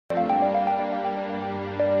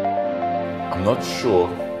I'm not sure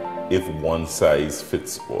if one size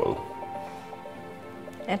fits all.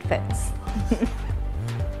 It fits.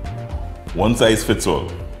 One size fits all.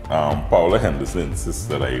 Paola Henderson insists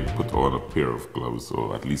that I put on a pair of gloves,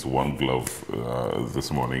 or at least one glove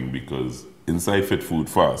this morning, because inside Fit Food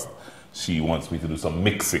Fast, she wants me to do some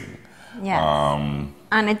mixing. Yes.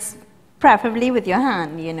 And it's preferably with your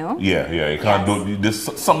hand, you know? Yeah, you can't do,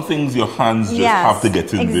 there's some things your hands just have to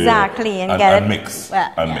get in exactly, there and mix.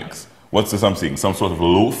 Well, Mix. What's this I'm seeing? Some sort of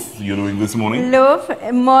loaf you're doing this morning? Loaf,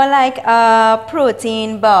 more like a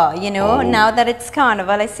protein bar, you know? Oh. Now that it's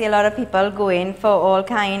carnival, I see a lot of people going for all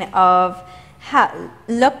kind of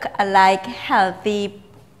look-alike healthy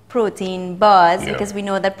protein bars, because we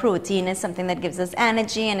know that protein is something that gives us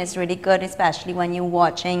energy and is really good, especially when you're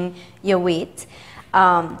watching your weight.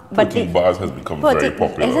 Protein bars has become very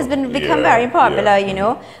popular. It has become very popular, you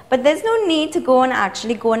know. But there's no need to go and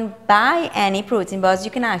actually go and buy any protein bars.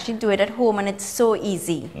 You can actually do it at home, and it's so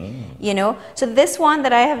easy, you know. So this one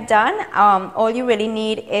that I have done, all you really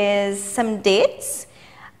need is some dates,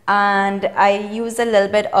 and I use a little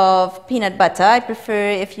bit of peanut butter. I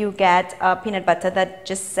prefer if you get peanut butter that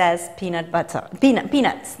just says peanut butter,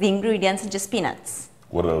 peanuts. The ingredients are just peanuts.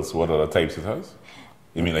 What else? What other types it has?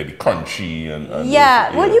 You mean like the crunchy and well,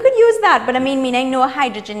 you could use that, but I meaning no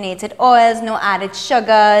hydrogenated oils, no added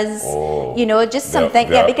sugars, you know, just something,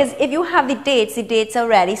 because if you have the dates are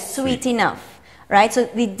already sweet enough, right? So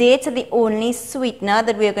the dates are the only sweetener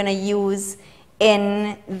that we're going to use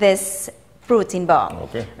in this protein bar,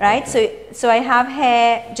 right? So I have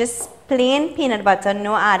here just plain peanut butter,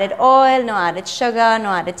 no added oil, no added sugar, no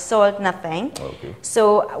added salt, nothing.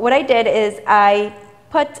 So what I did is I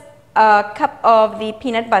put a cup of the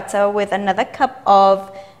peanut butter with another cup of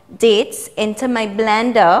dates into my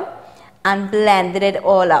blender and blended it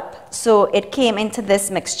all up. So it came into this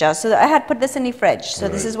mixture. So I had put this in the fridge. So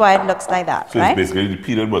this is why it looks like that, so it's basically the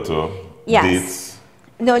peanut butter, dates.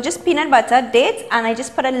 No, just peanut butter, dates, and I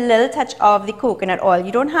just put a little touch of the coconut oil.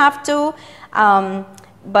 You don't have to,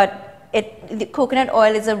 but the coconut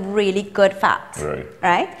oil is a really good fat,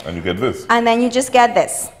 right? And you get this. And then you just get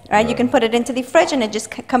this, right? You can put it into the fridge, and it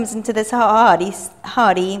just comes into this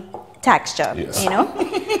hardy texture, you know.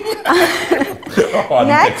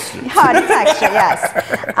 Hardy texture,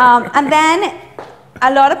 yes. And then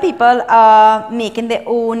a lot of people are making their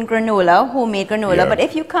own granola, homemade granola. But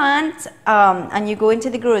if you can't, and you go into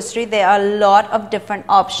the grocery, there are a lot of different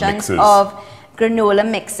options of granola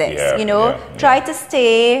mixes, you know. Try to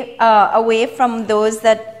stay away from those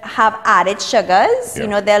that have added sugars. You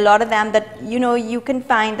know, there are a lot of them that, you know, you can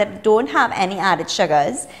find that don't have any added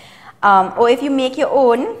sugars. Or if you make your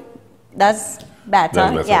own, that's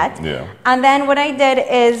better yet. And then what I did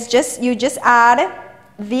is you just add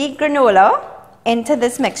the granola into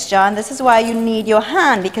this mixture, and this is why you need your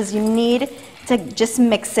hand, because you need to just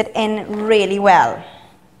mix it in really well.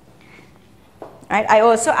 Right. I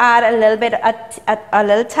also add a little bit, a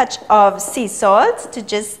little touch of sea salt to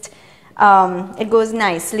just, it goes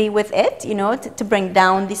nicely with it, you know, to bring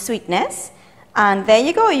down the sweetness. And there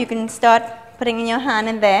you go. You can start putting in your hand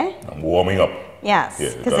in there. I'm warming up. Yes,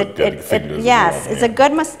 because it's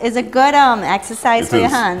a good exercise for your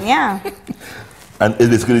hand. Yeah. And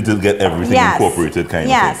it's going to get everything incorporated, kind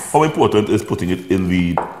of thing. How important is putting it in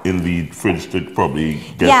the fridge to probably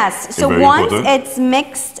get so once it's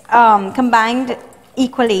mixed, combined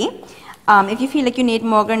equally, if you feel like you need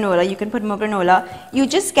more granola, you can put more granola. You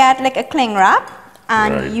just get like a cling wrap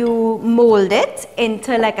and you mold it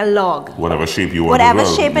into like a log. Whatever shape you want. Whatever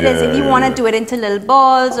shape it is. If you want to do it into little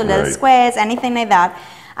balls or little squares, anything like that.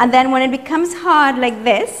 And then when it becomes hard like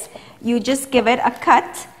this, you just give it a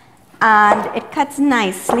cut. And it cuts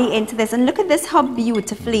nicely into this. And look at this, how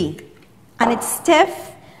beautifully. And it's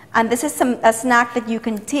stiff. And this is a snack that you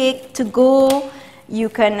can take to go. You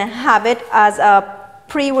can have it as a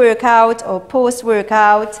pre-workout or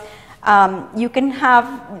post-workout. You can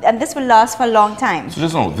have, and this will last for a long time. So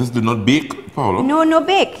just now, this did not bake, Paola? No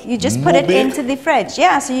bake. You just put it into the fridge.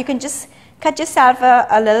 Yeah, so you can just cut yourself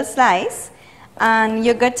a little slice and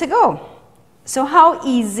you're good to go. So how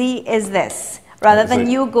easy is this? Rather than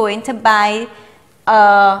you going to buy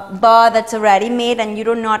a bar that's already made and you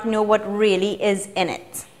do not know what really is in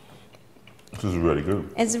it. This is really good.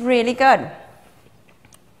 It's really good.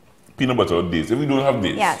 Peanut butter or dates? If we don't have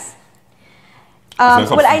dates? Yes.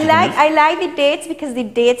 Well, I like the dates because the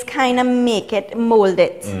dates kind of make it, mold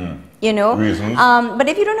it. You know. Reasons. But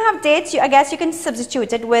if you don't have dates, I guess you can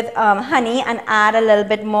substitute it with honey and add a little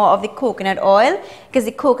bit more of the coconut oil, because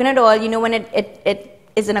the coconut oil, you know, when it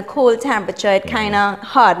is in a cold temperature, it kind of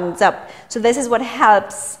hardens up. So this is what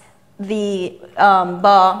helps the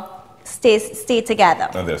bar stay together.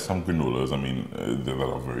 And there's some granolas, I mean, that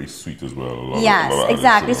are very sweet as well. Yes,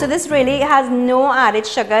 exactly. So this really has no added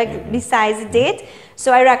sugar besides the date.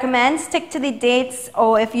 So I recommend stick to the dates,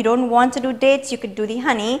 or if you don't want to do dates, you could do the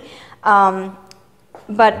honey.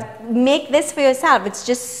 But make this for yourself. It's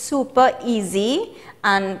just super easy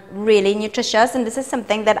and really nutritious. And this is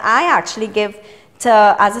something that I actually give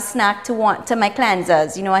as a snack to my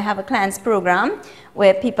cleansers. You know, I have a cleanse program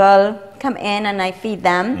where people come in and I feed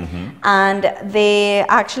them, and they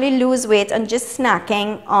actually lose weight on just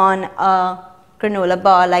snacking on a granola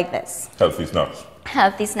bar like this. Healthy snacks.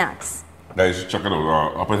 Healthy snacks. Guys, check it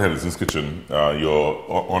out. Up at Henderson's Kitchen. You're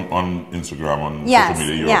on Instagram, on social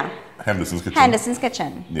media. You're Henderson's Kitchen. Henderson's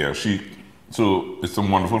Kitchen. Yeah, so it's some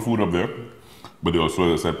wonderful food up there. But they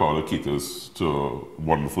also, as I said, Paola caters to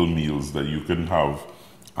wonderful meals that you can have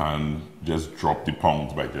and just drop the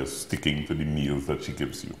pounds by just sticking to the meals that she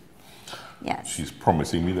gives you. Yes. She's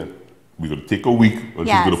promising me that we're going to take a week and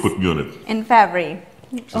she's going to put me on it. In February.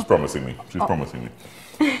 She's promising me. She's promising me.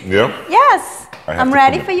 Yeah? Yes. I'm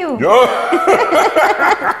ready for you.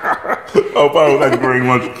 Oh, Paola, thank you very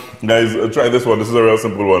much. Guys, try this one. This is a real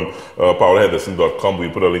simple one. PaolaHenderson.com. We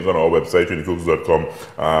put a link on our website, trinitykooks.com,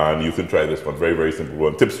 and you can try this one. Very, very simple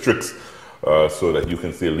one. Tips, tricks, so that you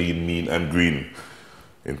can stay lean, mean, and green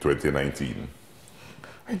in 2019.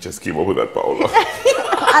 I just came up with that, Paola.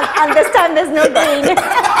 And this time there's no green.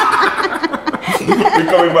 We're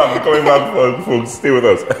coming back, folks. Stay with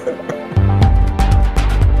us.